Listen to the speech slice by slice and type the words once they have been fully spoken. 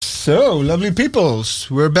So, lovely peoples,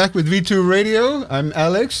 we're back with V2 Radio. I'm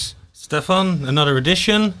Alex. Stefan, another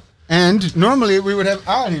edition. And normally we would have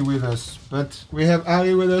Ari with us, but we have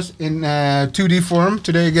Ari with us in 2D form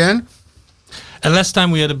today again. And last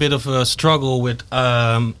time we had a bit of a struggle with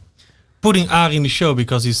putting Ari in the show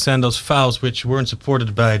because he sent us files which weren't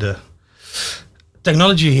supported by the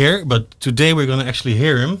technology here. But today we're going to actually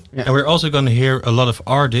hear him. Yeah. And we're also going to hear a lot of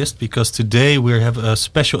artists because today we have a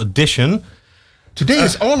special edition. Today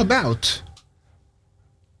is all about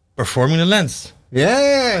Performing the Lens.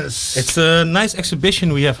 Yes! It's a nice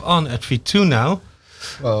exhibition we have on at V2 now.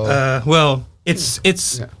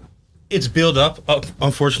 It's built up.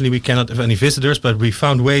 Unfortunately, we cannot have any visitors, but we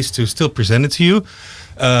found ways to still present it to you.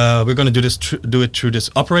 We're going to do it through this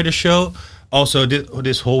operator show. Also,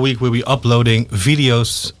 this whole week we'll be uploading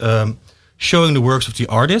videos showing the works of the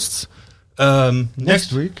artists.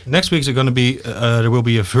 Next week there will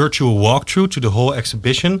be a virtual walkthrough to the whole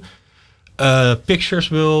exhibition. Pictures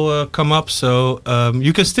will come up, so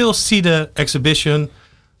you can still see the exhibition.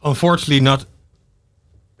 Unfortunately, not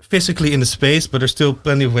physically in the space, but there's still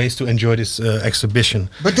plenty of ways to enjoy this exhibition.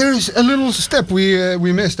 But there is a little step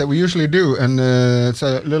we missed that we usually do, and it's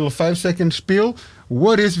a little 5-second spiel.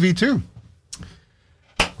 What is V2?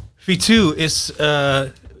 V2 is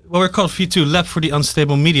we're called V2 Lab for the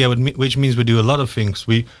Unstable Media, which means we do a lot of things.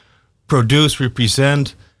 We produce, we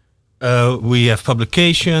present, we have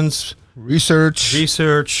publications, research,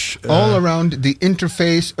 all around the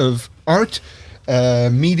interface of art,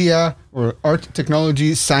 media, or art,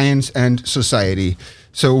 technology, science, and society.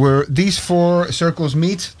 So where these four circles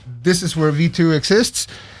meet, this is where V2 exists.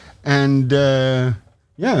 And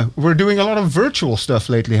we're doing a lot of virtual stuff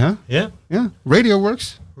lately, huh? Yeah. Radio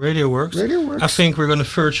works. I think we're going to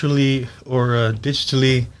virtually or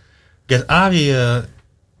digitally get Ari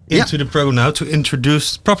into the program now to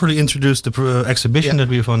properly introduce the exhibition that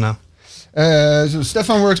we have on now. So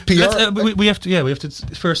Stefan works PR. We have to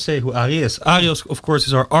first say who Ari is. Ari, of course,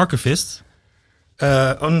 is our archivist.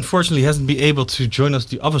 Unfortunately, he hasn't been able to join us at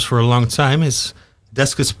the office for a long time. His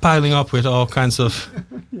desk is piling up with all kinds of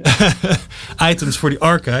items for the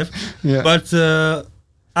archive. Yeah. But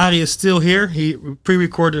Ari is still here. He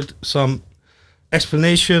pre-recorded some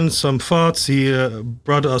explanations, some thoughts. He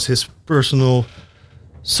brought us his personal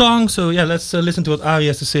song. So let's listen to what Ari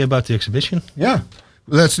has to say about the exhibition. Yeah.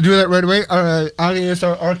 Let's do that right away. Ari is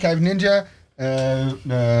our archive ninja.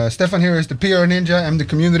 Stefan here is the PR ninja. I'm the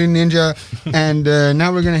community ninja. And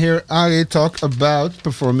now we're going to hear Ari talk about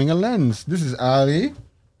Performing a Lens. This is Ari.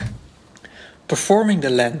 Performing the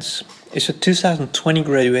Lens is a 2020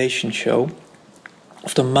 graduation show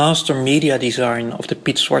of the Master Media Design of the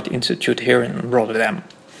Piet Zwart Institute here in Rotterdam.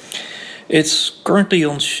 It's currently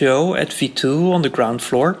on show at V2 on the ground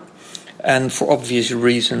floor. And for obvious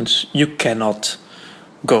reasons, you cannot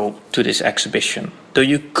go to this exhibition, though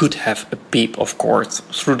you could have a peep, of course,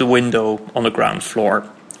 through the window on the ground floor.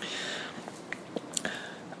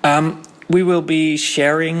 We will be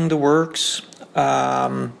sharing the works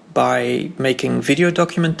by making video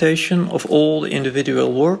documentation of all the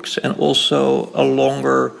individual works and also a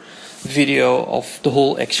longer video of the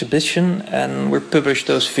whole exhibition, and we publish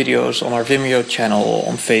those videos on our Vimeo channel,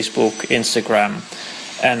 on Facebook, Instagram,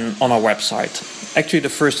 and on our website. Actually, the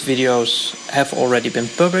first videos have already been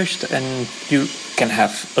published, and you can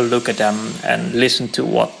have a look at them and listen to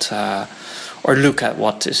what, or look at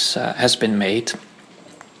what has been made.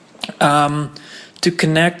 To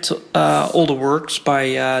connect all the works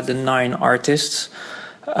by the 9 artists,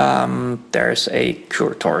 there's a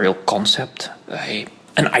curatorial concept,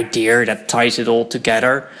 an idea that ties it all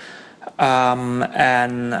together.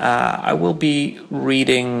 And I will be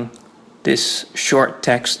reading this short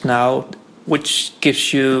text now, which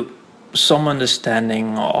gives you some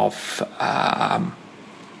understanding of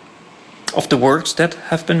the works that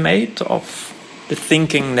have been made, of the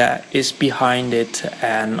thinking that is behind it,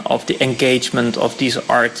 and of the engagement of these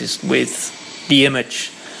artists with the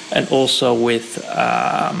image, and also with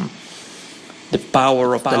the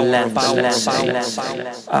power of the lens.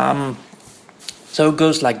 So it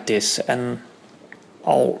goes like this, and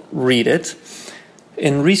I'll read it.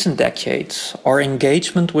 In recent decades, our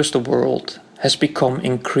engagement with the world has become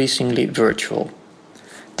increasingly virtual.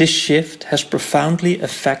 This shift has profoundly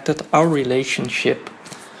affected our relationship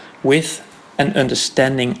with and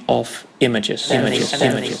understanding of images.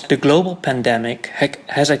 The global pandemic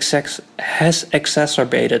has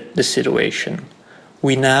exacerbated the situation.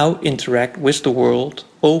 We now interact with the world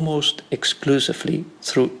almost exclusively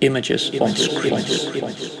through images on screens.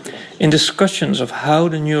 In discussions of how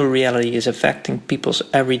the new reality is affecting people's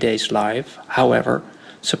everyday life, however,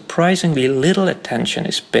 surprisingly little attention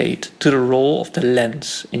is paid to the role of the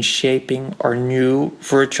lens in shaping our new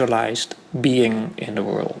virtualized being in the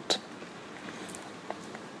world.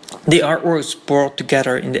 The artworks brought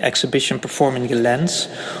together in the exhibition Performing the Lens,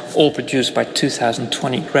 all produced by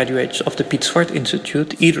 2020 graduates of the Piet Zwart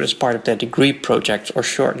Institute, either as part of their degree project or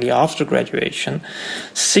shortly after graduation,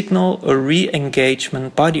 signal a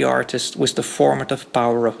re-engagement by the artist with the formative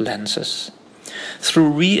power of lenses. Through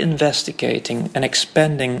re-investigating and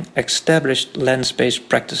expanding established lens-based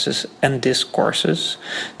practices and discourses,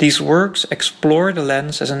 these works explore the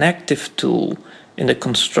lens as an active tool in the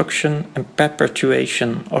construction and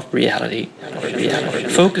perpetuation of reality.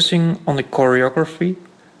 Focusing on the choreography,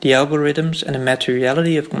 the algorithms and the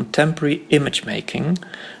materiality of contemporary image making,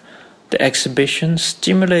 the exhibition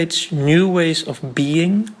stimulates new ways of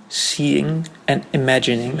being, seeing and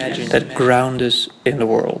imagining that ground us in the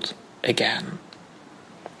world again.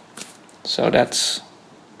 So that's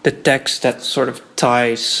the text that sort of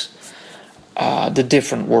ties the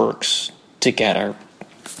different works together.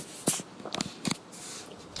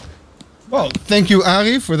 Well, thank you,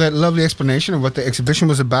 Ari, for that lovely explanation of what the exhibition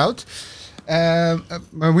was about.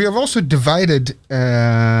 We have also divided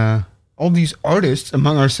all these artists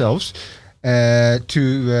among ourselves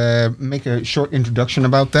to make a short introduction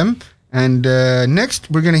about them. And next,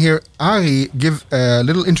 we're going to hear Ari give a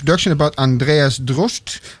little introduction about Andreas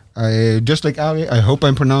Drost. Just like Ari, I hope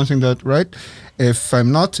I'm pronouncing that right. If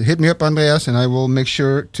I'm not, hit me up, Andreas, and I will make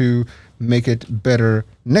sure to make it better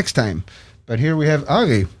next time. But here we have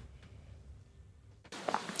Ari.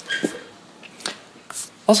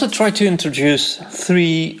 Also try to introduce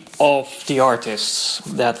 3 of the artists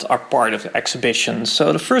that are part of the exhibition.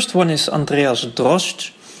 So the first one is Andreas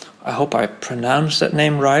Drost. I hope I pronounced that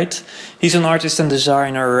name right. He's an artist and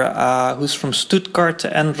designer who's from Stuttgart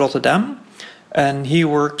and Rotterdam. And he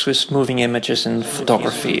works with moving images and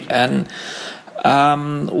photography. And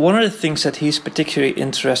one of the things that he's particularly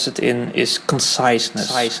interested in is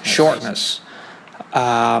conciseness, shortness.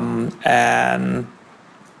 And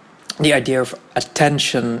the idea of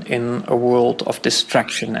attention in a world of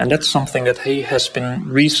distraction. And that's something that he has been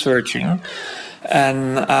researching.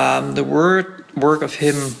 And the work of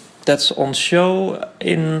him that's on show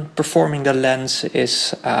in Performing the Lens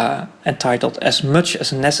is entitled As Much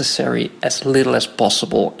as Necessary, As Little as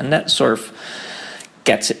Possible. And that sort of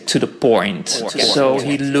gets it to the point. So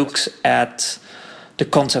he looks at the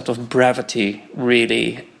concept of brevity,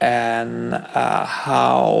 really, and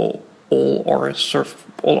how all our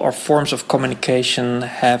forms of communication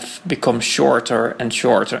have become shorter and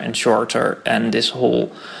shorter and shorter, and this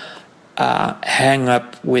whole hang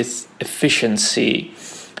up with efficiency.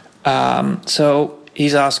 So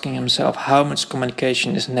he's asking himself how much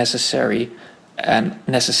communication is necessary, and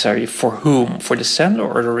necessary for whom? For the sender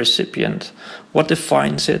or the recipient? What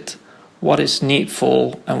defines it? What is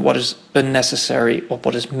needful and what is unnecessary, or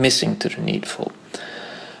what is missing to the needful?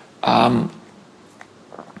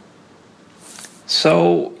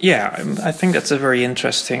 So yeah, I think that's a very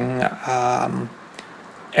interesting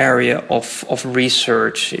area of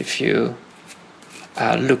research if you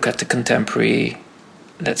look at the contemporary,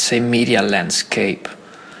 let's say, media landscape.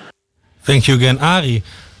 Thank you again, Ari.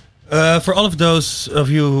 For all of those of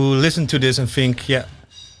you who listen to this and think, yeah,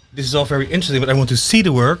 this is all very interesting, but I want to see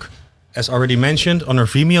the work, as already mentioned, on our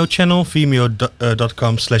Vimeo channel,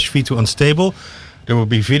 vimeo.com/v2unstable. There will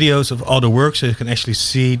be videos of all the works, so you can actually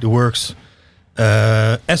see the works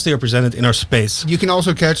as they are presented in our space. You can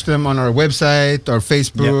also catch them on our website, our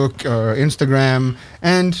Facebook, our Instagram.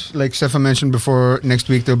 And like Stefan mentioned before, next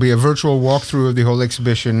week there'll be a virtual walkthrough of the whole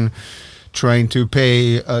exhibition, trying to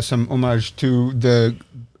pay some homage to the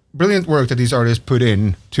brilliant work that these artists put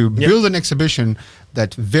in to build an exhibition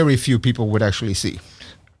that very few people would actually see.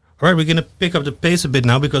 All right, we're going to pick up the pace a bit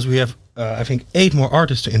now because we have, I think, 8 more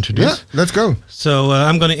artists to introduce. Yeah, let's go. So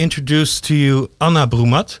I'm going to introduce to you Anna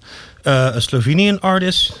Brumat, a Slovenian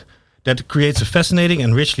artist that creates a fascinating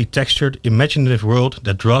and richly textured, imaginative world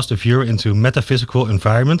that draws the viewer into metaphysical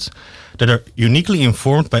environments that are uniquely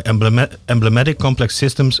informed by emblematic complex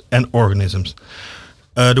systems and organisms.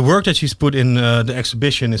 The work that she's put in the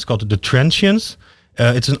exhibition is called The Transients.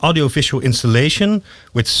 It's an audiovisual installation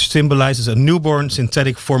which symbolizes a newborn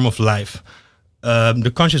synthetic form of life.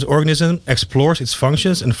 The conscious organism explores its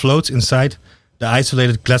functions and floats inside the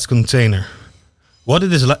isolated glass container. What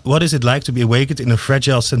is it like to be awakened in a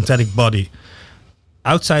fragile synthetic body?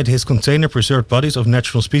 Outside his container, preserved bodies of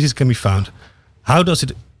natural species can be found. How does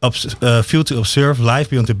it feel to observe life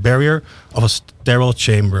beyond the barrier of a sterile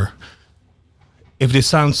chamber? If this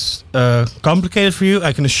sounds complicated for you,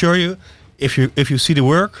 I can assure you, if you see the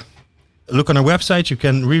work, look on our website. You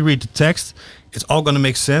can reread the text. It's all going to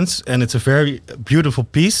make sense, and it's a very beautiful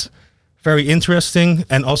piece, very interesting,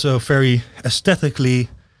 and also very aesthetically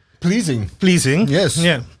pleasing. Yes.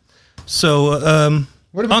 Yeah. So,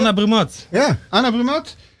 What about Anna Brumat. Yeah, Anna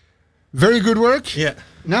Brumat. Very good work. Yeah.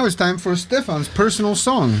 Now it's time for Stefan's personal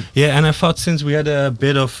song. Yeah, and I thought since we had a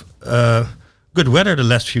bit of good weather the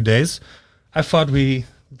last few days, I thought we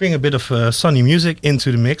bring a bit of sunny music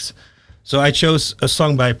into the mix. So I chose a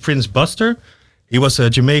song by Prince Buster. He was a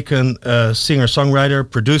Jamaican singer-songwriter,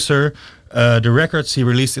 producer. The records he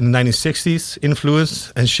released in the 1960s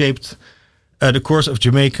influenced and shaped the course of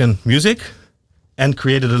Jamaican music and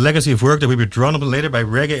created a legacy of work that will be drawn upon later by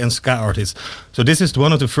reggae and ska artists. So this is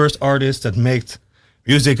one of the first artists that made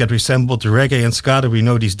music that resembled the reggae and ska that we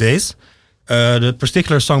know these days. The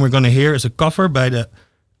particular song we're going to hear is a cover by the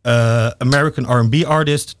American R&B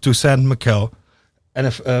artist Toussaint McKell. And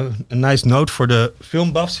a nice note for the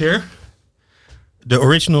film buffs here. The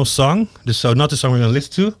original song, so not the song we're going to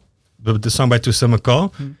listen to, but the song by Toussaint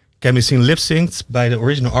McKell, can be seen lip-synced by the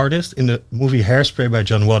original artist in the movie Hairspray by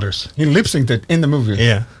John Waters. He lip-synced it in the movie.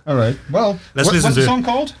 Yeah. All right. Well, Let's listen what's to the it. song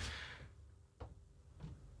called?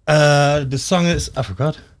 The song is, I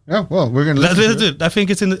forgot. Yeah, well, we're going to Let's listen listen to it. I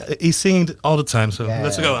think it's he's singing it all the time, so Yeah.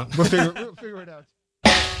 let's go on. We'll figure it out.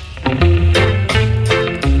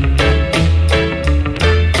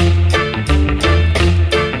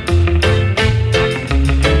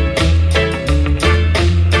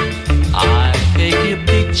 I take your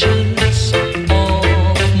pictures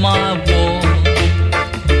off my wall,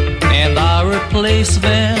 and I replace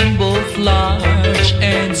them both large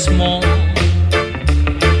and small.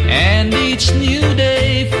 And each new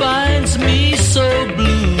day finds me so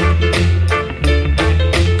blue,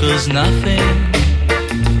 'cause nothing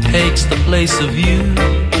takes the place of you.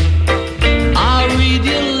 I read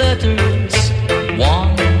your letters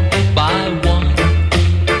one by one,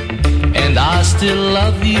 and I still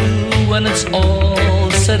love you when it's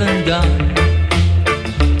all said and done.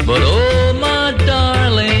 But oh my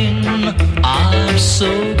darling, I'm so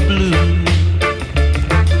blue,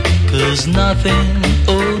 'cause nothing,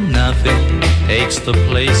 oh nothing takes the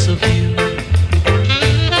place of you.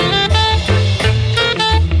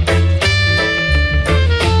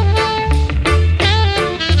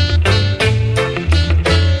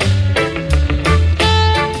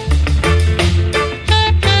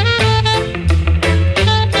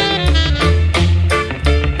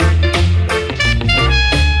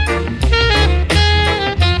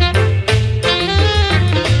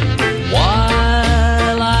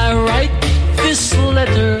 While I write this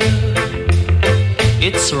letter,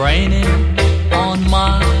 it's raining on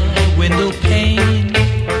my window pane.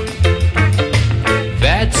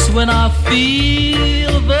 That's when I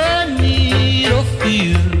feel the need of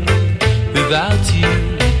you. Without you,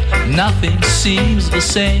 nothing seems the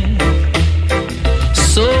same.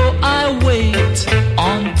 So I wait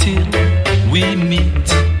until we meet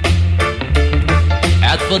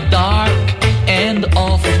at the dark end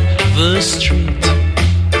of the street.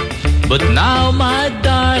 But now, my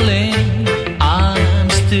darling, I'm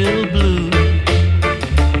still blue,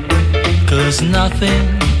 'cause nothing,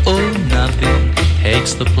 oh nothing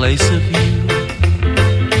takes the place of you.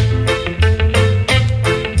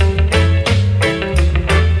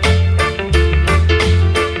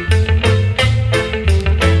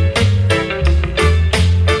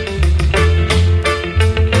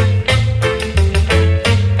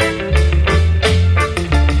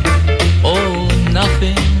 Oh,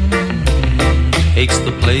 nothing takes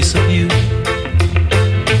the place of you.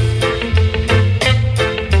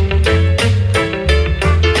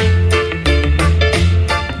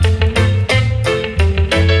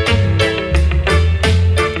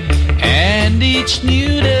 And each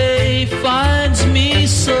new day finds me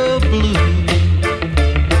so blue.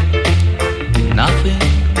 Nothing,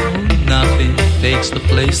 oh, nothing takes the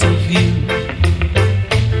place of you.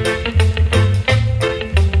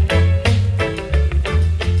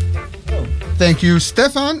 Thank you,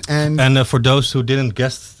 Stefan. And For those who didn't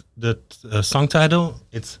guess the song title,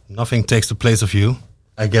 it's Nothing Takes the Place of You.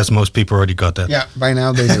 I guess most people already got that. yeah, by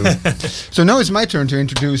now they do. So now it's my turn to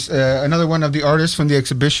introduce another one of the artists from the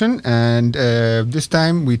exhibition. And this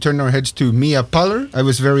time we turn our heads to Mia Paller. I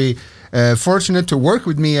was very fortunate to work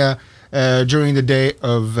with Mia during the day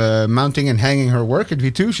of mounting and hanging her work at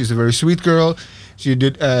V2. She's a very sweet girl. She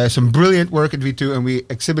did some brilliant work at V2, and we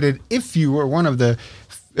exhibited. If you were one of the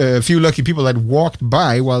few lucky people that walked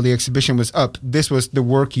by while the exhibition was up, this was the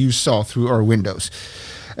work you saw through our windows.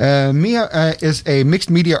 Mia is a mixed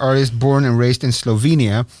media artist born and raised in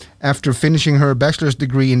Slovenia. After finishing her bachelor's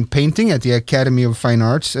degree in painting at the Academy of Fine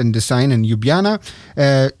Arts and Design in Ljubljana,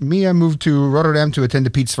 Mia moved to Rotterdam to attend the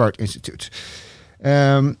Piet Zwart Institute.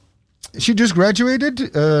 She just graduated,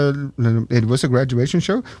 it was a graduation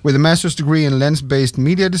show, with a master's degree in lens-based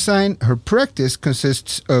media design. Her practice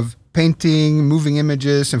consists of painting, moving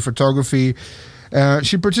images, and photography.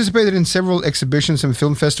 She participated in several exhibitions and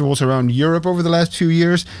film festivals around Europe over the last few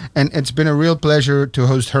years, and it's been a real pleasure to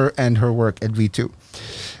host her and her work at V2.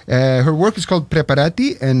 Her work is called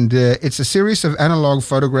Preparati, and it's a series of analog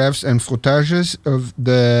photographs and footages of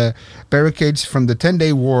the barricades from the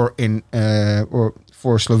 10-day war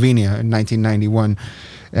for Slovenia in 1991.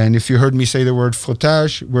 And if you heard me say the word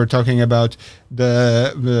frottage, we're talking about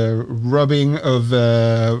the rubbing of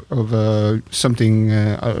something.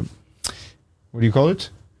 What do you call it?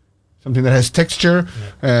 Something that has texture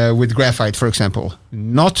with graphite, for example.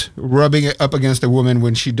 Not rubbing it up against a woman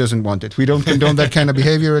when she doesn't want it. We don't condone that kind of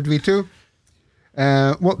behavior at V2.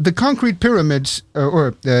 Well, the concrete pyramids,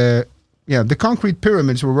 the concrete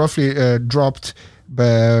pyramids were roughly dropped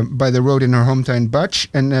by the road in her hometown Bach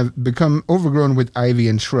and have become overgrown with ivy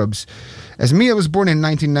and shrubs. As Mia was born in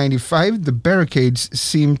 1995, the barricades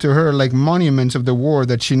seemed to her like monuments of the war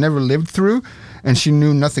that she never lived through and she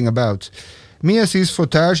knew nothing about. Mia sees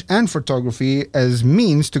footage and photography as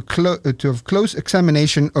means to have close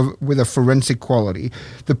examination with a forensic quality.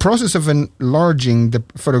 The process of enlarging the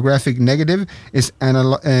photographic negative is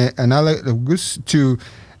analogous to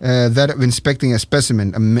that of inspecting a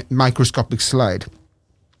specimen, a microscopic slide.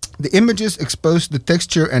 The images expose the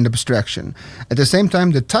texture and abstraction. At the same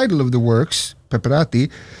time, the title of the works,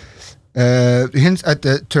 Preparati, hints at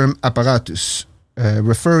the term apparatus,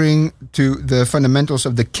 referring to the fundamentals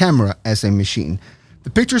of the camera as a machine.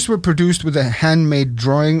 The pictures were produced with a handmade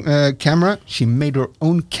drawing camera. She made her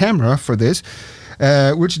own camera for this,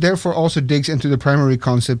 which therefore also digs into the primary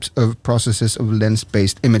concepts of processes of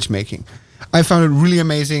lens-based image making. I found it really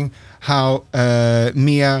amazing how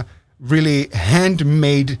Mia really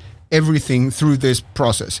handmade everything through this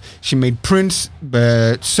process. She made prints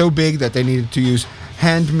so big that they needed to use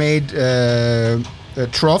handmade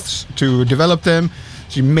troughs to develop them.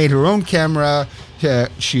 She made her own camera.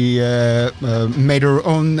 She made her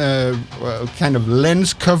own kind of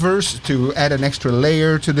lens covers to add an extra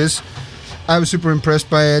layer to this. I was super impressed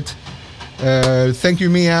by it. Thank you,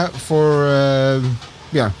 Mia, for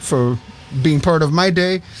being part of my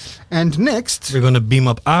day. And next, we're going to beam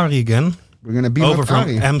up Ari again. We're going to beam over up from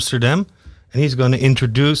Ari. Amsterdam, and he's going to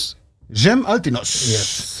introduce Jem Altinos.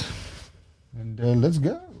 Yes. And let's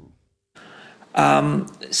go.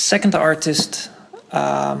 Second artist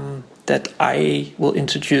that I will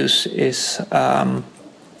introduce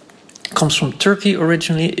comes from Turkey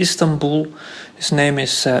originally, Istanbul. His name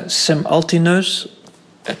is Cem Altinos.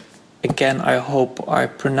 Again, I hope I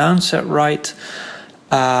pronounce that right.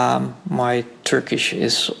 My Turkish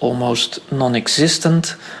is almost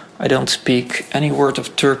non-existent. I don't speak any word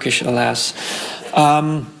of Turkish, alas.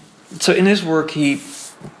 So in his work, he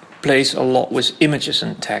plays a lot with images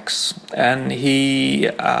and text, and he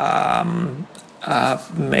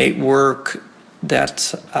made work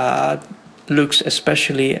that looks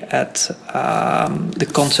especially at the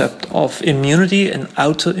concept of immunity and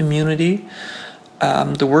autoimmunity.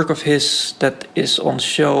 The work of his that is on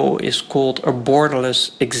show is called A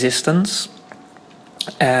Borderless Existence,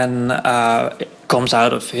 and it comes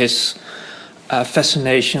out of his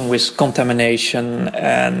fascination with contamination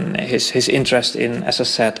and his interest in, as I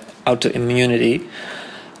said, autoimmunity,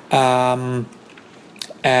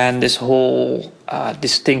 and this whole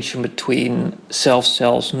distinction between self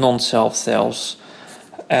cells, non-self cells,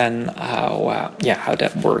 and how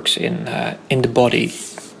that works in the body.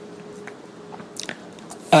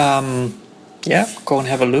 Go and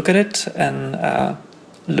have a look at it and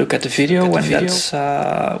look at the video when that's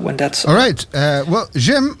all right. Well,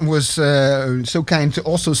 Jem was so kind to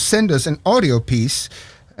also send us an audio piece,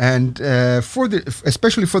 and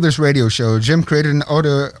especially for this radio show, Jem created an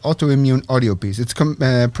autoimmune audio piece. It's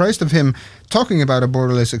comprised of him talking about a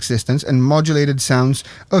borderless existence and modulated sounds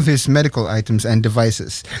of his medical items and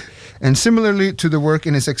devices. And similarly to the work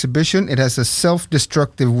in his exhibition, it has a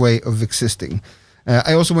self-destructive way of existing.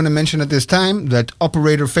 I also want to mention at this time that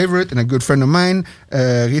operator favorite and a good friend of mine,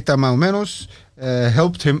 Rita Maumenos,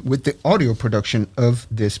 helped him with the audio production of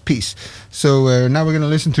this piece. So now we're going to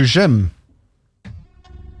listen to Jem.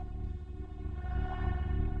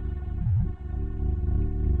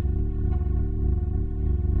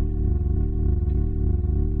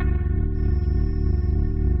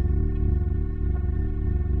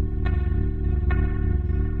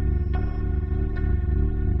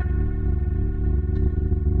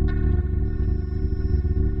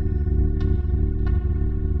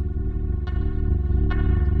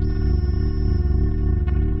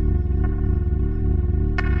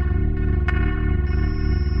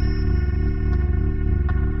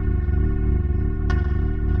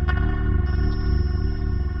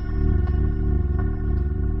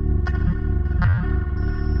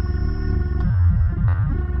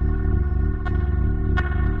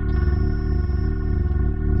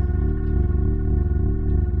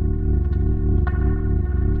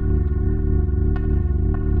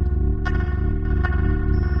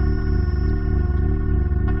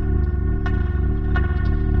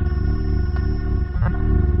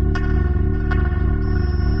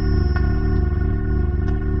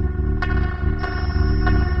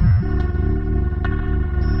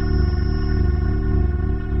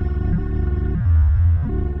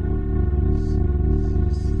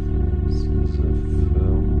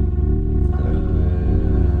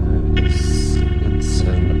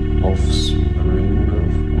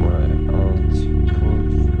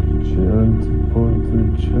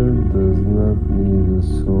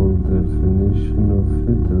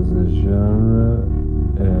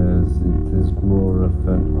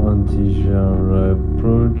 anti-genre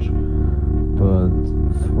approach, but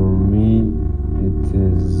for me it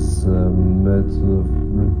is a method of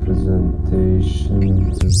representation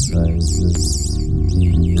emphasizes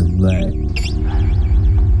the lack,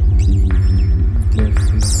 the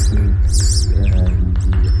deficits, and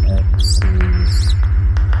the absence.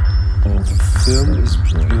 The film is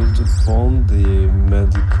built upon the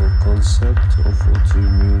medical concept of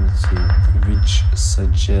autoimmunity, which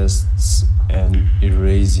suggests an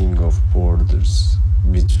erasing of borders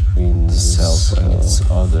between the self and its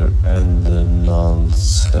other and the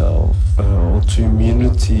non-self.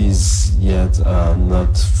 Autoimmunity is yet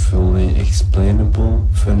not fully explainable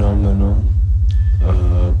phenomenon,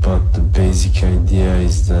 but the basic idea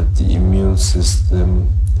is that the immune system,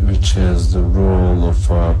 which has the role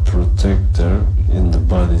of a protector in the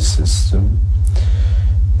body system,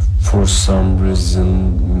 for some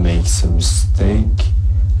reason makes a mistake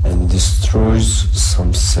and destroys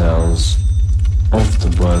some cells of the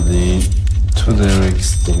body to their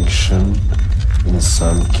extinction, in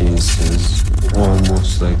some cases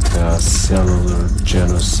almost like a cellular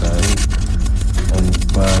genocide,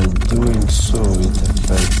 and by doing so it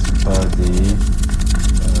affects the body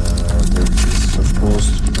that is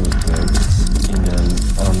supposed to protect in an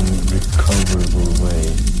unrecoverable way.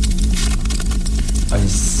 I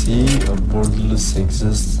see a borderless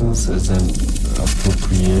existence as an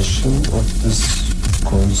appropriation of this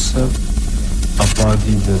concept, a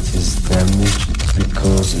body that is damaged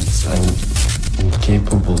because it's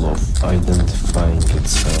incapable of identifying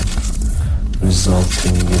itself,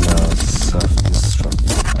 resulting in a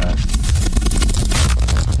self-destructive act.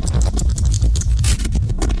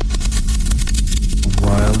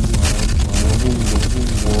 While moving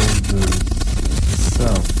borders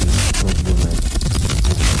itself is problematic,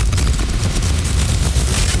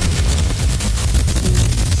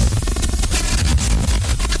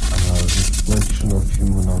 reflection of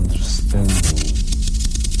human understanding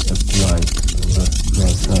applied to the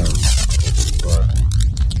result.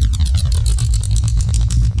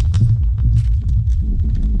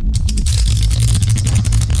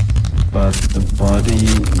 But the body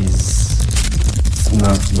is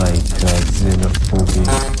not like a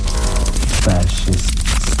xenophobic fascist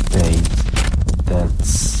state that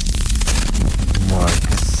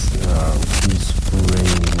marks peaceful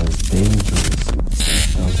reign as dangerous.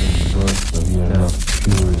 Doesn't work. We are not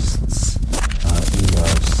purists in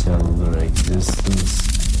our cellular existence.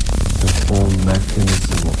 The whole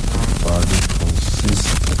mechanism of the body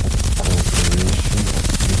consists of cooperation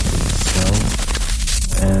within cells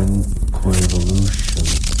and coevolution.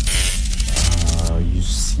 You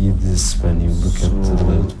see this when you look at the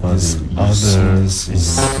little body. Others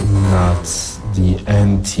is not the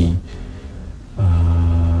anti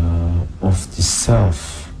of the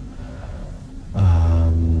self.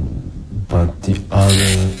 But the other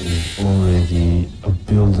is already a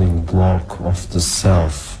building block of the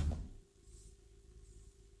self.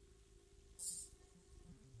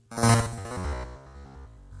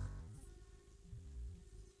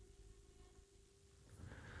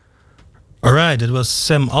 All right, it was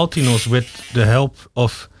Sam Altinos with the help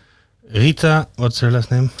of Rita, what's her last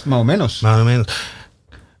name? Maomenos.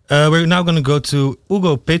 We're now going to go to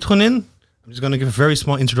Hugo Petronin. I'm just going to give a very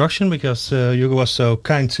small introduction because Hugo was so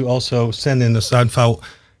kind to also send in a sound file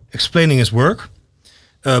explaining his work.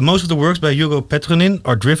 Most of the works by Hugo Petronin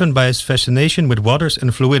are driven by his fascination with waters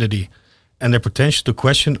and fluidity and their potential to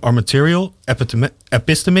question our material,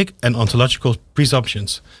 epistemic and ontological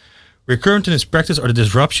presumptions. Recurrent in his practice are the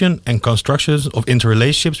disruption and constructions of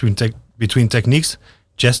interrelationships between techniques,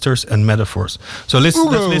 gestures and metaphors. So let's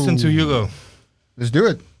listen to Hugo. Let's do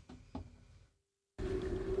it.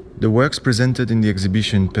 The works presented in the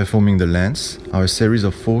exhibition Performing the Lens are a series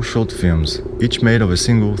of 4 short films, each made of a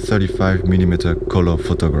single 35mm color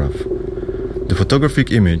photograph. The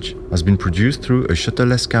photographic image has been produced through a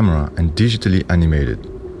shutterless camera and digitally animated.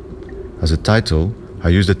 As a title, I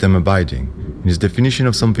use the term abiding in its definition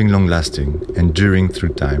of something long-lasting, enduring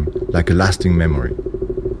through time, like a lasting memory.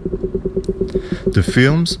 The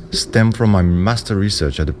films stem from my master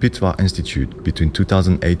research at the Pitwa Institute between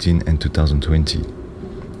 2018 and 2020.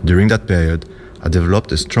 During that period, I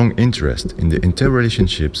developed a strong interest in the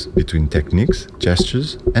interrelationships between techniques,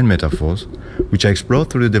 gestures, and metaphors, which I explored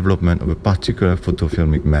through the development of a particular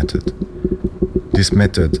photofilmic method. This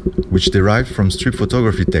method, which derived from strip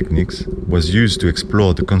photography techniques, was used to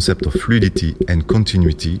explore the concept of fluidity and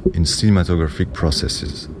continuity in cinematographic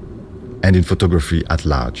processes, and in photography at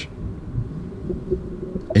large.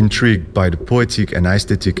 Intrigued by the poetic and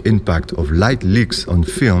aesthetic impact of light leaks on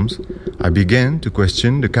films, I began to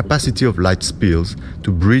question the capacity of light spills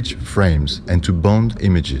to bridge frames and to bond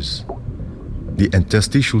images. The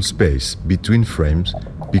interstitial space between frames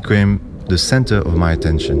became the center of my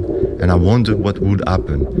attention, and I wondered what would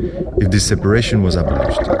happen if this separation was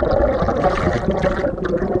abolished.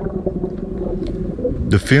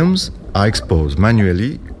 The films are exposed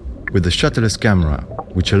manually with the shutterless camera,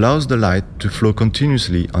 which allows the light to flow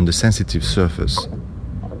continuously on the sensitive surface.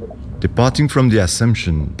 Departing from the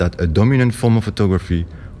assumption that a dominant form of photography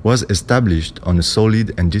was established on a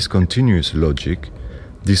solid and discontinuous logic,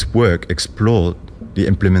 this work explored the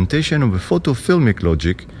implementation of a photofilmic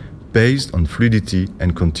logic based on fluidity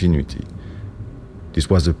and continuity. This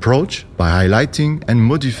was approached by highlighting and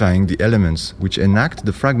modifying the elements which enact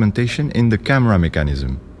the fragmentation in the camera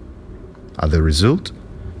mechanism. As a result,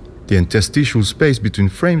 the interstitial space between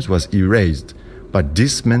frames was erased by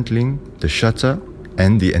dismantling the shutter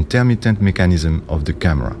and the intermittent mechanism of the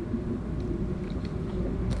camera.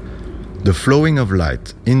 The flowing of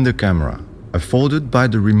light in the camera, afforded by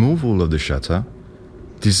the removal of the shutter,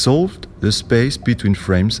 dissolved the space between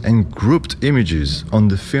frames and grouped images on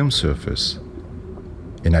the film surface.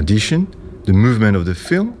 In addition, the movement of the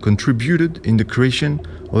film contributed in the creation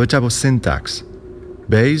of a type of syntax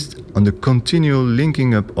based on the continual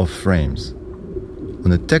linking up of frames.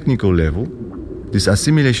 On a technical level, this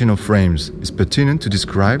assimilation of frames is pertinent to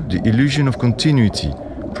describe the illusion of continuity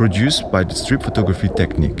produced by the strip photography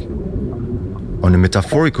technique. On a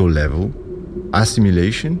metaphorical level,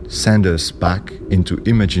 assimilation sends us back into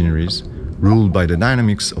imaginaries ruled by the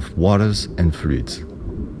dynamics of waters and fluids.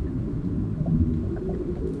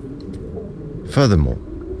 Furthermore,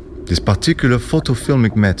 this particular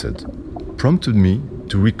photofilmic method prompted me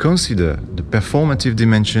to reconsider the performative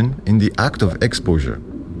dimension in the act of exposure.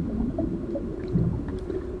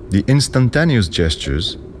 The instantaneous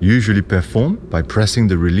gestures, usually performed by pressing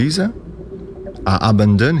the releaser, are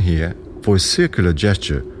abandoned here for a circular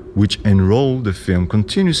gesture which enroll the film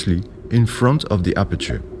continuously in front of the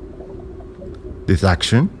aperture. This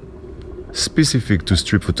action, specific to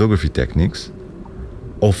strip photography techniques,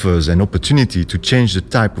 offers an opportunity to change the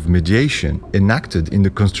type of mediation enacted in the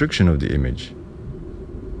construction of the image.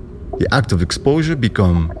 The act of exposure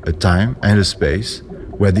becomes a time and a space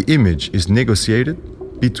where the image is negotiated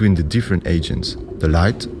between the different agents: the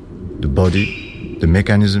light, the body, the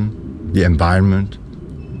mechanism, the environment,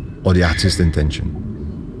 or the artist's intention.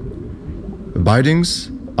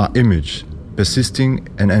 Abidings are images persisting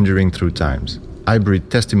and enduring through times,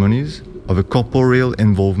 hybrid testimonies of a corporeal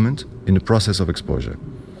involvement in the process of exposure.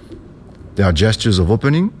 They are gestures of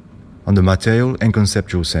opening on the material and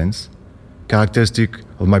conceptual sense, characteristic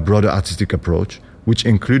of my broader artistic approach, which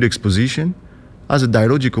include exposition as a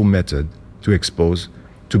dialogical method to expose,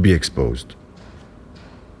 to be exposed.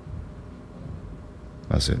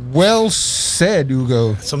 That's it. Well said,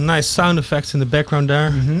 Hugo. Some nice sound effects in the background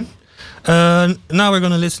there. Now we're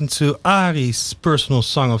going to listen to Ari's personal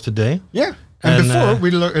song of the day. Yeah. And before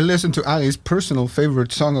we listen to Ari's personal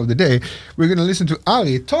favorite song of the day, we're going to listen to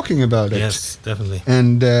Ari talking about it. Yes, definitely.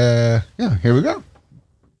 And yeah, here we go.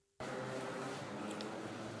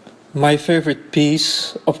 My favorite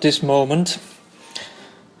piece of this moment,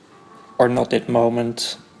 or not that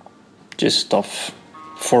moment, just of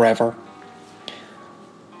forever.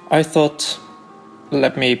 I thought,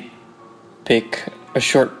 let me pick a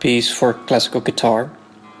short piece for classical guitar.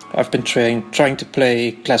 I've been trying to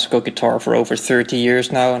play classical guitar for over 30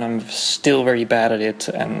 years now, and I'm still very bad at it,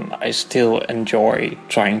 and I still enjoy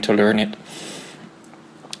trying to learn it.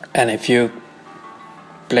 And if you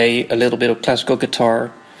play a little bit of classical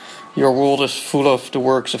guitar, your world is full of the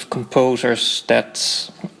works of composers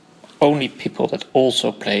that only people that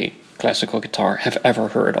also play classical guitar have ever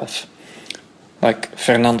heard of. Like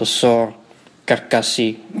Fernando Sor,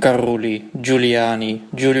 Carcassi, Carulli, Giuliani,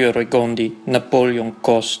 Giulio Regondi, Napoleon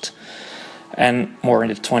Coste, and more in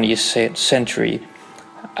the 20th century,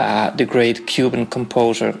 the great Cuban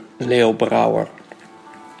composer Leo Brouwer.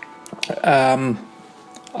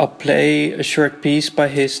 I'll play a short piece by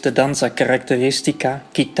his The Danza Caratteristica,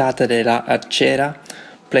 Quítate de la Acera,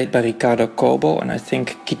 played by Ricardo Cobo, and I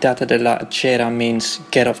think Quítate de la Acera means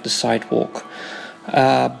get off the sidewalk.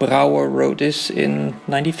 Brouwer wrote this in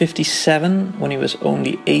 1957 when he was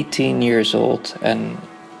only 18 years old, and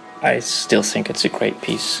I still think it's a great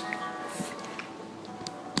piece.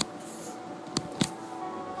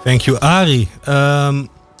 Thank you, Ari.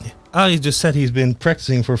 Ari just said he's been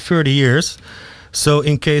practicing for 30 years. So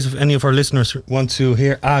in case of any of our listeners want to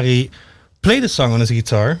hear Ari play the song on his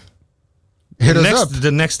guitar, hit us up.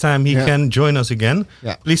 The next time he can join us again,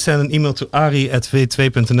 please send an email to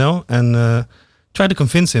ari@v2.nl and try to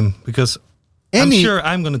convince him, because I'm sure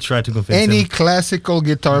I'm going to try to convince any him. classical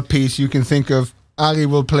guitar piece you can think of, Ari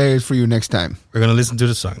will play it for you next time. We're going to listen to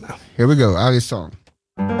the song now. Here we go, Ari's song.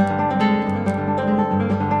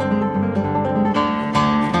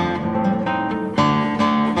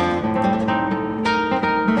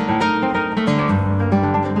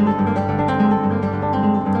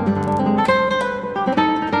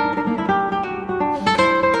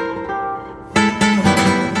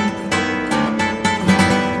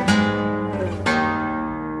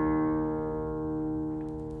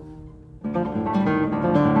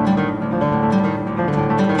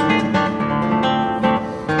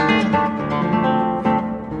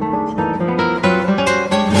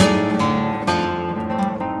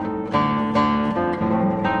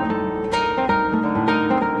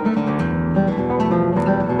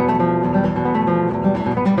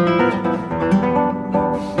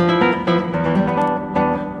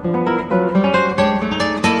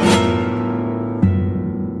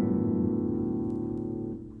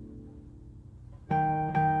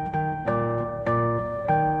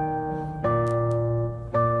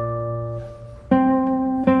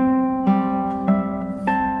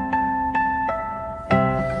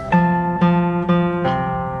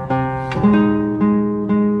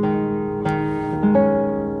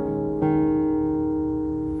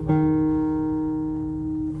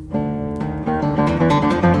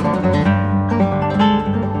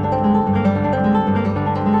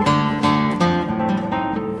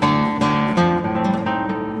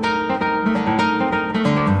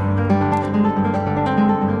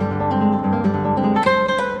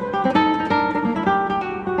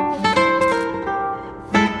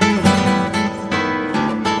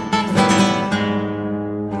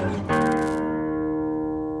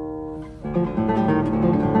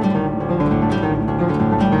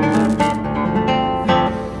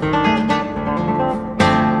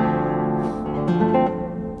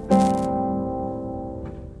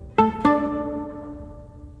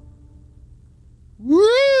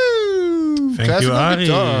 Thank you, Ari.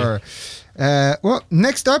 Guitar. Well,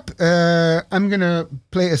 next up, I'm going to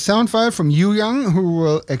play a sound file from Yu Yang, who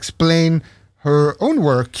will explain her own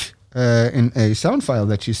work in a sound file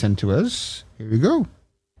that she sent to us. Here we go.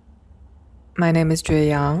 My name is Jue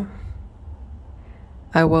Yang.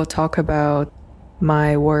 I will talk about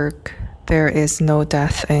my work, There Is No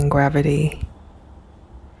Death in Gravity.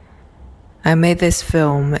 I made this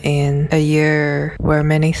film in a year where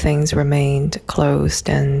many things remained closed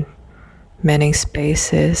and many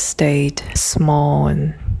spaces stayed small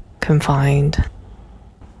and confined.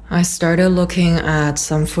 I started looking at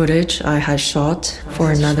some footage I had shot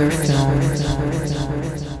for another film.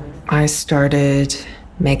 I started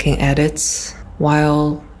making edits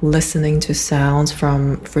while listening to sounds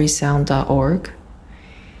from freesound.org.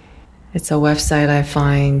 It's a website I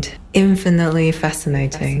find infinitely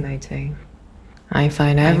fascinating. I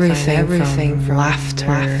find everything from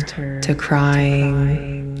laughter to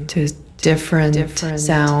crying to different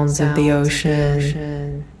sounds of the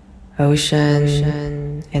ocean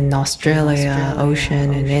in Australia,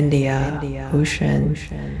 ocean in India, ocean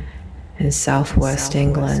in southwest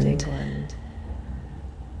England.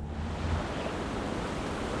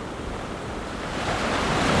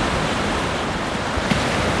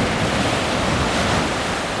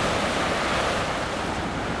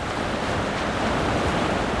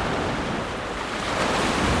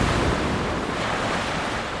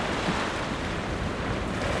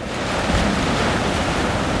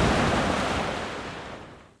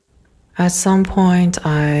 At some point,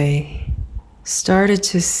 I started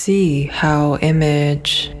to see how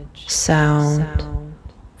image, sound,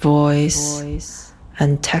 voice,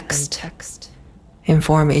 and text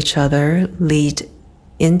inform each other, lead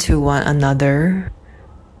into one another,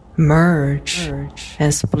 merge,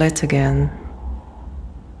 and split again.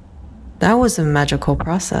 That was a magical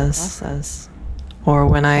process. Or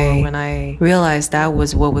when I realized that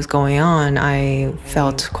was what was going on, I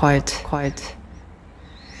felt quite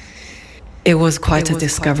it was quite a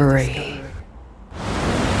discovery.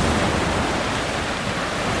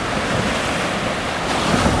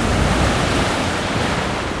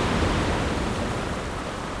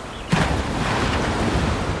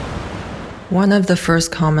 One of the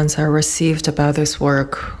first comments I received about this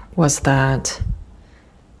work was that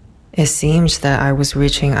it seemed that I was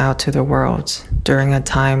reaching out to the world during a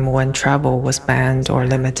time when travel was banned or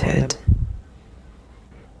limited.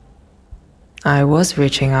 I was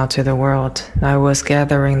reaching out to the world. I was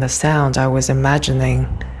gathering the sounds. I was imagining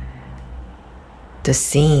the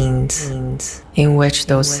scenes in which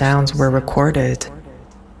those sounds were recorded.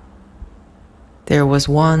 There was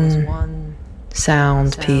one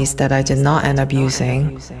sound piece that I did not end up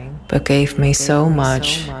using, but gave me so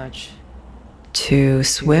much to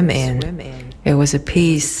swim in. It was a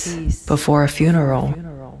piece before a funeral.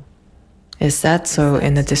 It said so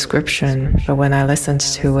in the description, but when I listened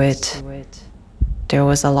to it, there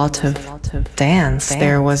was a lot of dance,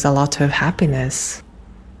 there was a lot of happiness.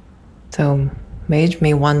 So made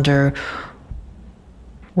me wonder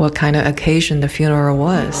what kind of occasion the funeral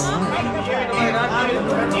was.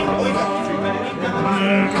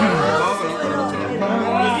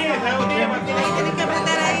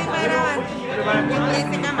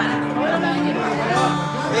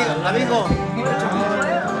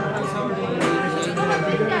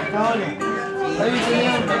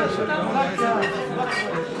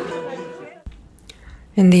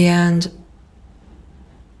 In the end,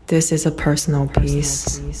 this is a personal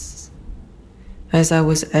piece. As I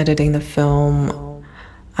was editing the film,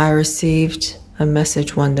 I received a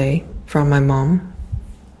message one day from my mom,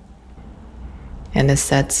 and it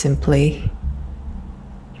said simply,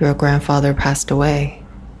 "Your grandfather passed away."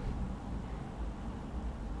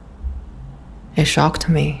 It shocked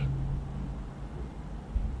me.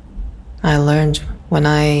 I learned when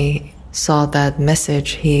I saw that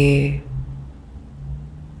message, he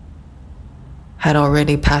had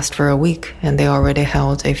already passed for a week and they already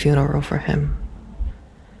held a funeral for him.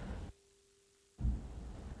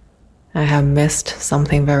 I have missed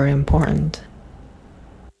something very important.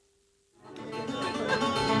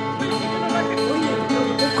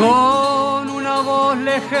 Con una voz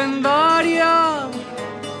legendaria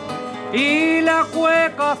y la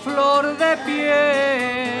cueca flor de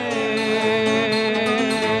piel.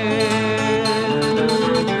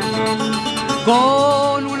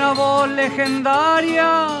 Con una voz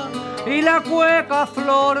legendaria y la cueca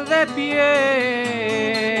flor de piel.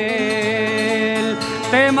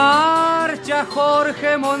 Te marcha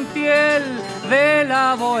Jorge Montiel de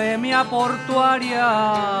la bohemia portuaria.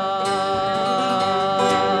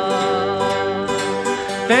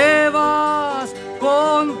 Te vas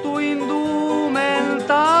con tu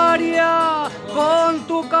indumentaria, con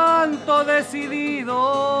tu canto decidido.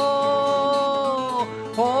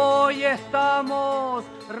 Hoy estamos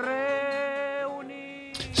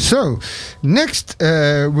reunidos. So, next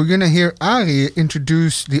we're going to hear Ari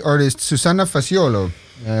introduce the artist Susana Faciolo.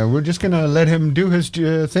 We're just going to let him do his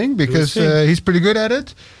thing because he's pretty good at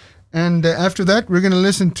it. And after that, we're going to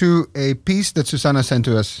listen to a piece that Susana sent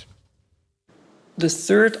to us. The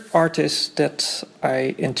third artist that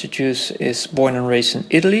I introduce is born and raised in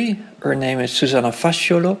Italy. Her name is Susana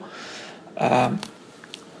Fasciolo.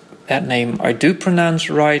 That name I do pronounce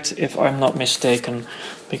right, if I'm not mistaken,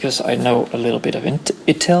 because I know a little bit of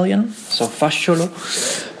Italian, so Fasciolo.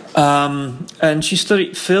 And she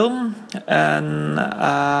studied film, and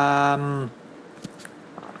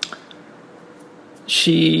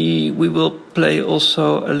we will play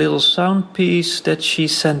also a little sound piece that she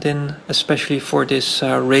sent in, especially for this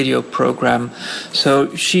radio program.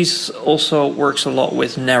 So she's also works a lot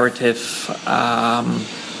with narrative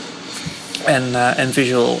and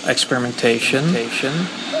visual experimentation.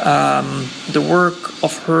 The work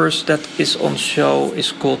of hers that is on show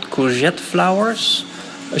is called Courgette Flowers,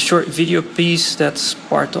 a short video piece that's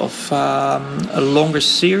part of a longer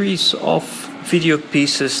series of video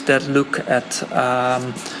pieces that look at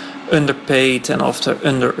underpaid and often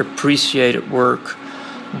underappreciated work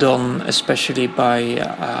done especially by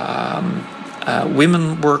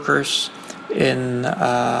women workers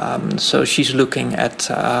so she's looking at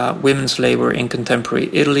women's labor in contemporary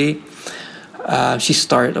Italy. She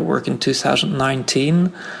started her work in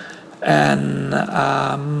 2019, and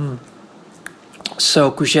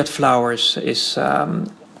so Courgette Flowers is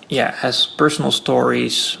has personal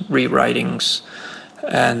stories, rewritings,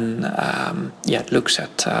 and looks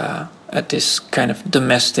at this kind of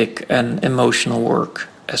domestic and emotional work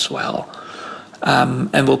as well.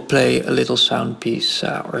 And we'll play a little sound piece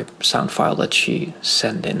or a sound file that she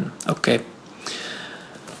sent in. Okay.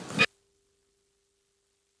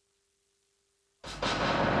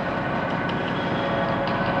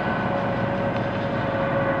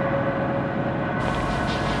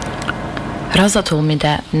 Rosa told me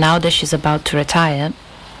that now that she's about to retire,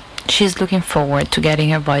 she's looking forward to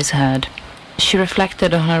getting her voice heard. She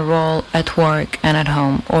reflected on her role at work and at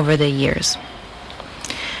home over the years.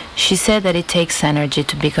 She said that it takes energy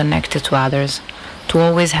to be connected to others, to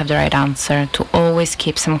always have the right answer, to always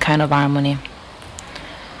keep some kind of harmony.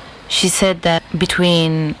 She said that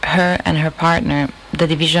between her and her partner, the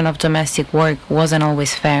division of domestic work wasn't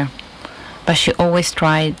always fair, but she always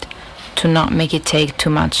tried to not make it take too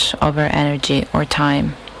much of her energy or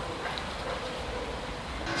time.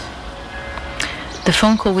 The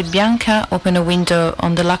phone call with Bianca opened a window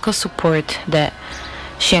on the lack of support that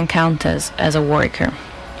she encounters as a worker.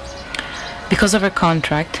 Because of her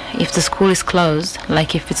contract, if the school is closed,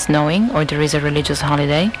 like if it's snowing or there is a religious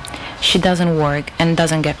holiday, she doesn't work and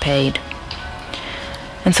doesn't get paid.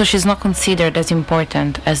 And so she's not considered as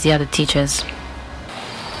important as the other teachers.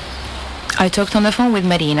 I talked on the phone with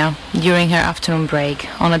Marina during her afternoon break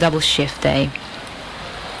on a double shift day.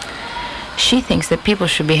 She thinks that people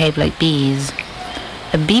should behave like bees.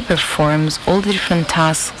 A bee performs all the different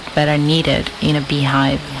tasks that are needed in a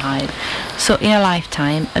beehive. So in a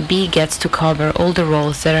lifetime, a bee gets to cover all the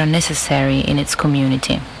roles that are necessary in its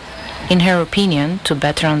community. In her opinion, to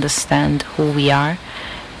better understand who we are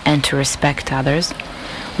and to respect others,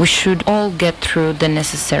 we should all get through the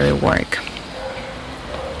necessary work.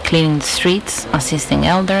 Cleaning the streets, assisting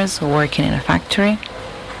elders, working in a factory.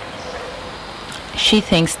 She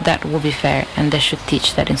thinks that would be fair and they should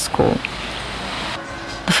teach that in school.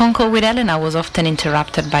 The phone call with Elena was often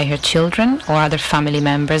interrupted by her children or other family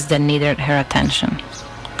members that needed her attention.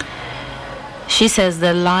 She says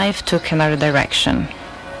that life took another direction,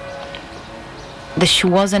 that she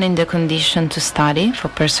wasn't in the condition to study for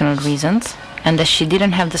personal reasons, and that she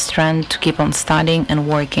didn't have the strength to keep on studying and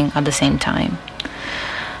working at the same time.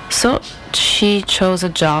 So she chose a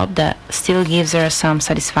job that still gives her some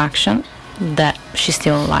satisfaction, that she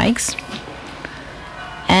still likes.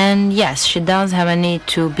 And yes, she does have a need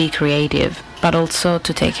to be creative, but also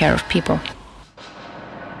to take care of people.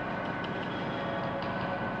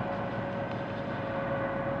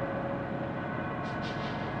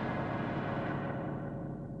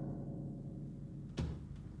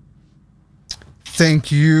 Thank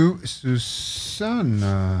you,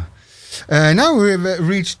 Susanna. Now we've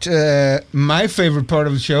reached my favorite part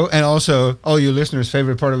of the show, and also all you listeners'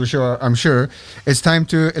 favorite part of the show, I'm sure. It's time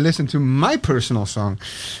to listen to my personal song.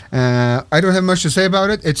 I don't have much to say about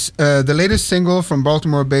it. It's the latest single from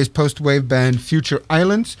Baltimore-based post-wave band Future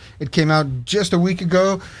Islands. It came out just a week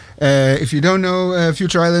ago. If you don't know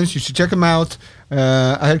Future Islands, you should check them out.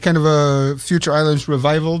 I had kind of a Future Islands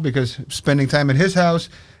revival because spending time at his house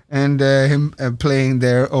and him playing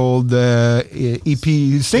their old EP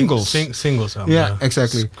singles. Singles album. Yeah,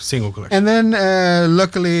 exactly. Single collection. And then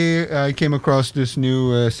luckily I came across this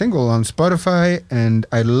new single on Spotify, and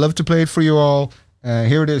I'd love to play it for you all.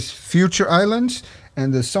 Here it is, Future Islands,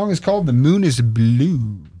 and the song is called The Moon is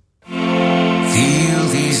Blue. Feel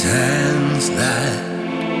these hands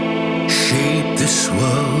that shape this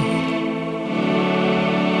world,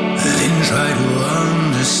 then try to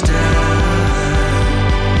understand.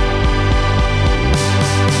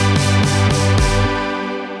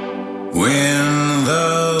 When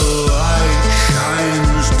the light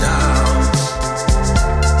shines down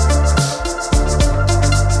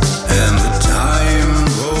and the time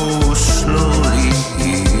goes slowly,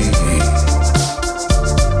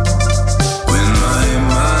 when my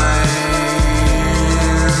mind's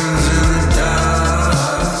in the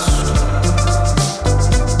dust,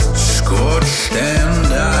 scorched and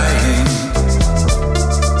dying.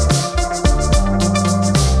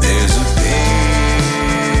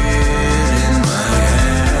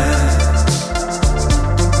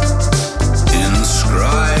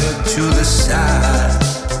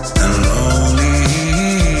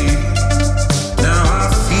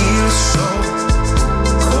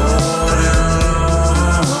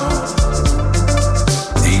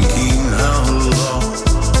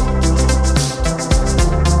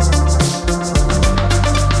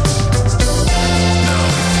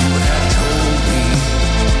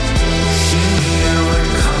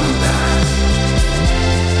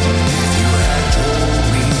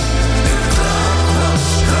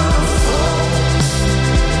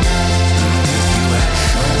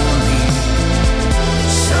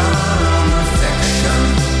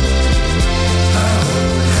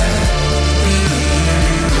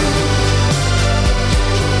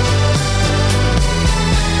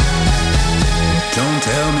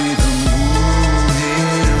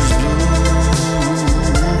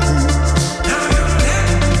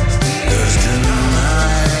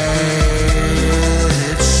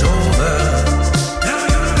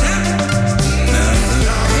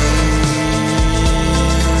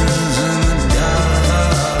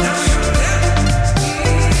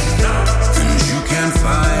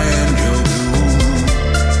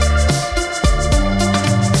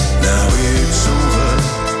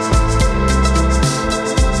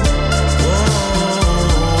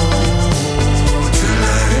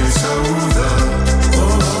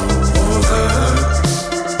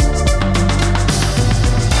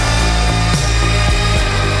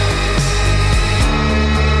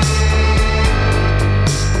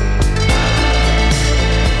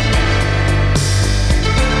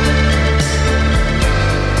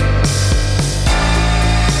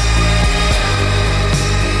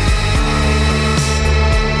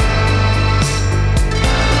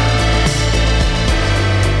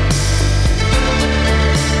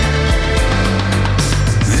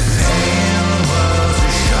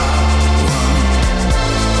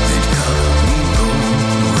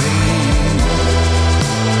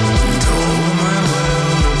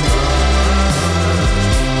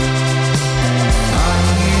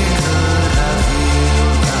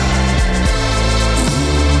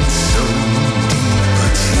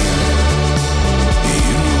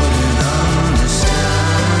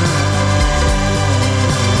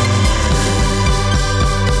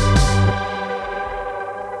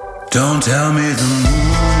 Don't tell me the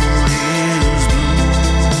moon is blue,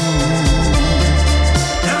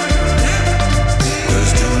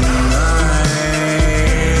 'cause tonight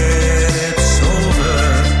it's over.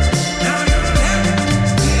 Down the pain in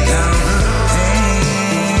the dark,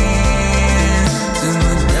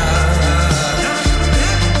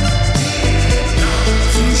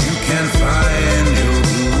 since you can't find your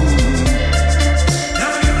room.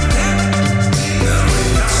 Now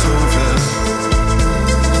it's over.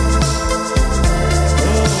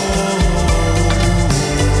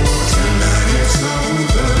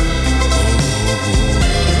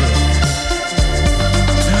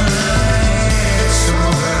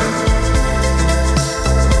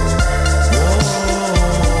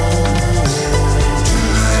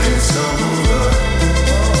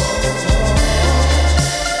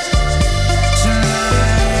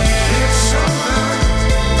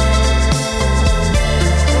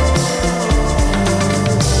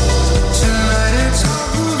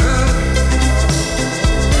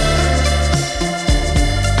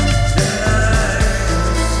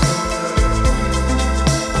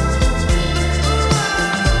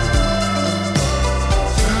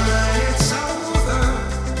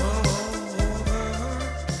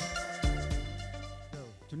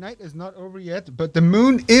 Tonight is not over yet, but the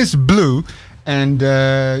moon is blue, and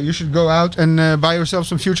you should go out and buy yourself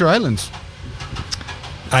some Future Islands.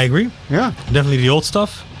 I agree. Yeah. Definitely the old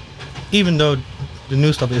stuff, even though the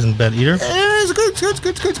new stuff isn't bad either. It's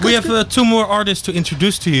good. We have two more artists to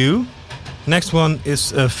introduce to you. Next one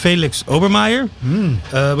is Felix Obermeier.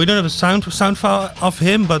 We don't have a sound file of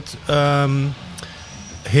him, but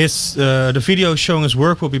the video showing his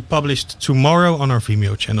work will be published tomorrow on our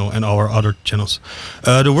Vimeo channel and our other channels.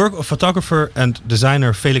 The work of photographer and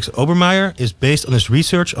designer Felix Obermeier is based on his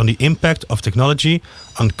research on the impact of technology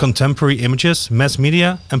on contemporary images, mass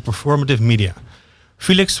media, and performative media.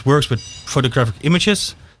 Felix works with photographic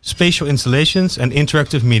images, spatial installations, and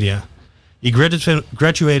interactive media. He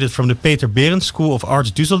graduated from the Peter Behrens School of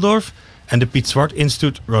Arts Düsseldorf and the Piet Zwart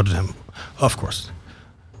Institute Rotterdam, of course.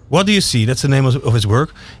 What do you see? That's the name of his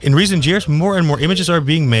work. In recent years, more and more images are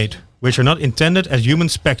being made, which are not intended as human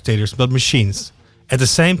spectators, but machines. At the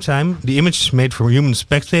same time, the images made for human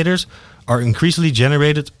spectators are increasingly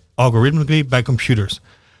generated algorithmically by computers.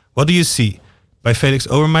 What do you see? By Felix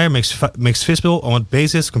Obermeier makes visible on what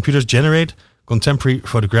basis computers generate contemporary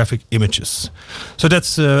photographic images. So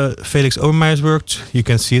that's Felix Obermeier's work. You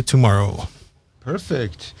can see it tomorrow.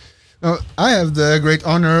 Perfect. Now, I have the great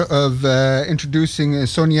honor of introducing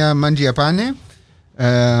Sonia Mangiapane,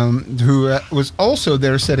 who was also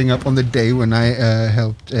there setting up on the day when I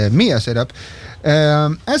helped Mia set up.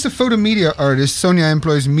 As a photo media artist, Sonia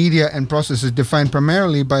employs media and processes defined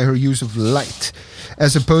primarily by her use of light,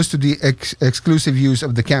 as opposed to the exclusive use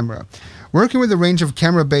of the camera. Working with a range of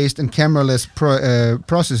camera-based and camera-less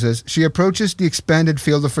processes, she approaches the expanded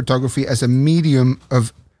field of photography as a medium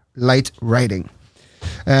of light writing,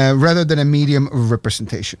 rather than a medium of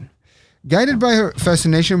representation. Guided by her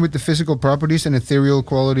fascination with the physical properties and ethereal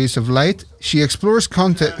qualities of light, she explores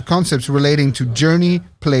concepts relating to journey,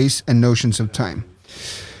 place, and notions of time.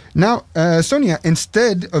 Now, Sonia,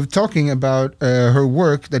 instead of talking about her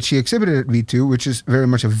work that she exhibited at V2, which is very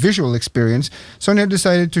much a visual experience, Sonia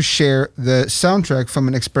decided to share the soundtrack from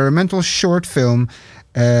an experimental short film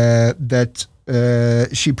that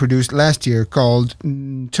she produced last year called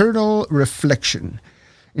Internal Reflection.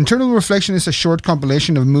 Internal Reflection is a short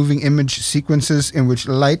compilation of moving image sequences in which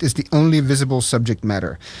light is the only visible subject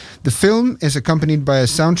matter. The film is accompanied by a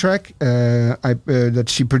soundtrack that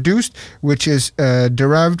she produced, which is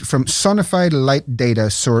derived from sonified light data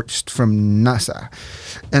sourced from NASA.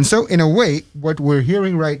 And so, in a way, what we're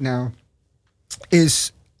hearing right now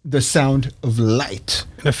is the sound of light.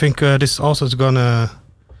 And I think this also is going to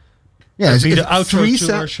be the outro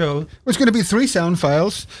to our show. It's going to be 3 sound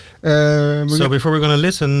files. So before we're going to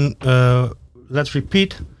listen, let's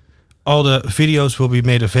repeat. All the videos will be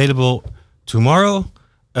made available tomorrow.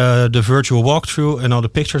 The virtual walkthrough and all the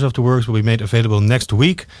pictures of the works will be made available next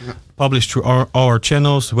week. Yeah. Published through our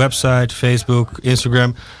channels, website, Facebook,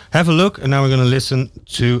 Instagram. Have a look, and now we're going to listen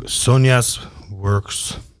to Sonia's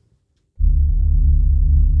works.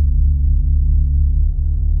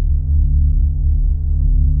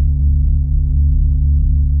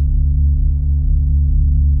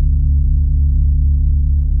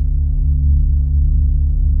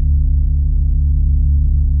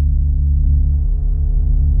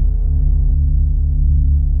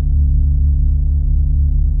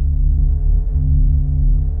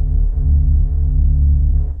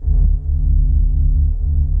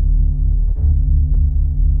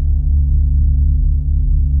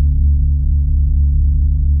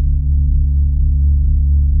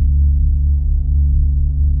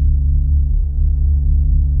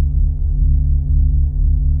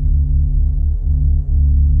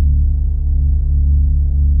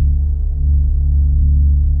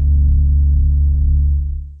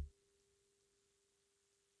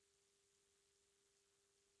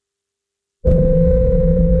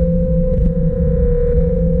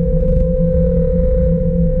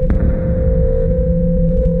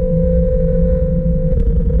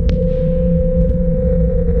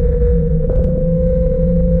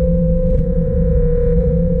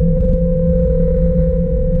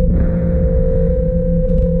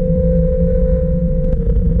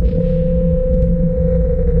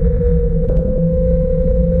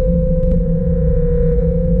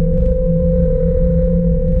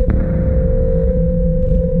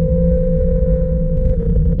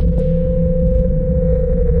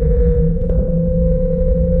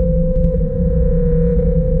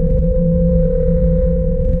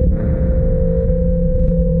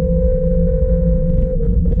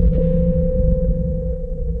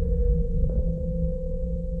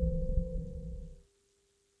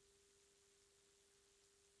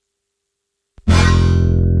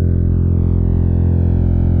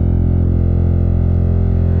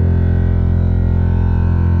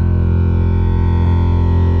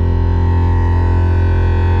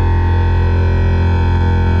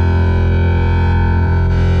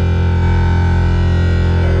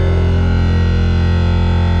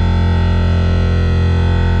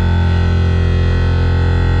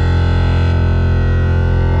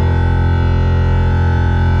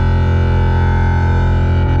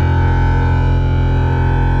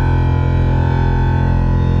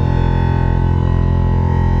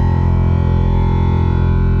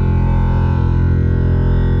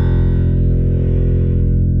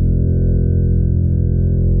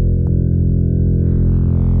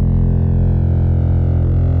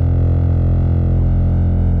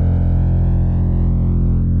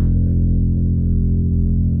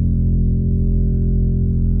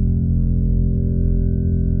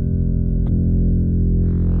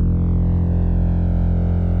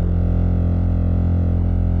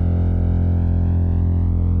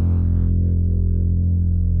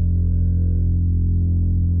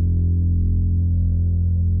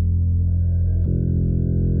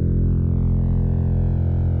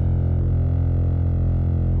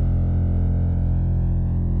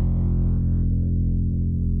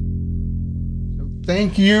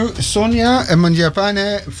 Thank you, Sonia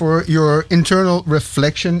Mangiapane, for your internal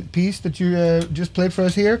reflection piece that you just played for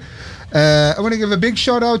us here. I want to give a big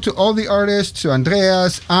shout out to all the artists, to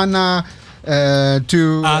Andreas, Anna,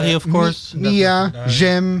 to Ari, of course. Mia,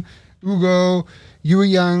 Jem, Hugo,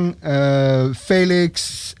 Yu-Yang,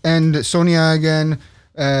 Felix, and Sonia again.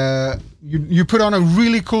 You put on a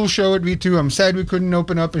really cool show at V2. I'm sad we couldn't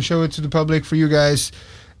open up and show it to the public for you guys.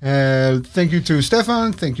 Thank you to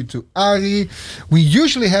Stefan. Thank you to Ari. We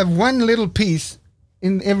usually have one little piece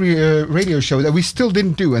in every radio show that we still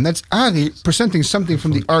didn't do, and that's Ari presenting something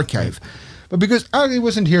from the archive. But because Ari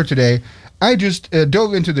wasn't here today, I just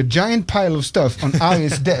dove into the giant pile of stuff on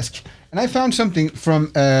Ari's desk, and I found something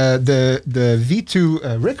from the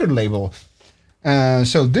V2 record label.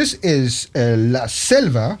 So this is La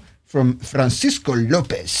Selva from Francisco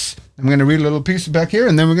Lopez. I'm going to read a little piece back here,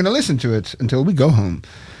 and then we're going to listen to it until we go home.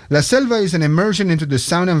 La Selva is an immersion into the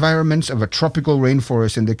sound environments of a tropical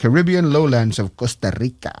rainforest in the Caribbean lowlands of Costa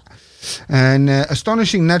Rica. An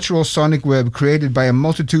astonishing natural sonic web created by a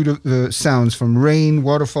multitude of sounds from rain,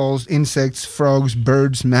 waterfalls, insects, frogs,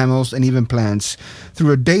 birds, mammals, and even plants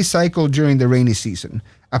through a day cycle during the rainy season.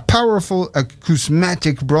 A powerful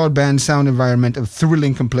acousmatic broadband sound environment of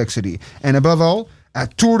thrilling complexity. And above all, a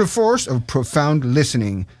tour de force of profound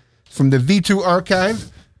listening. From the V2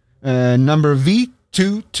 archive, number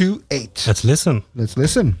V228. Let's listen. Let's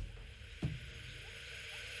listen.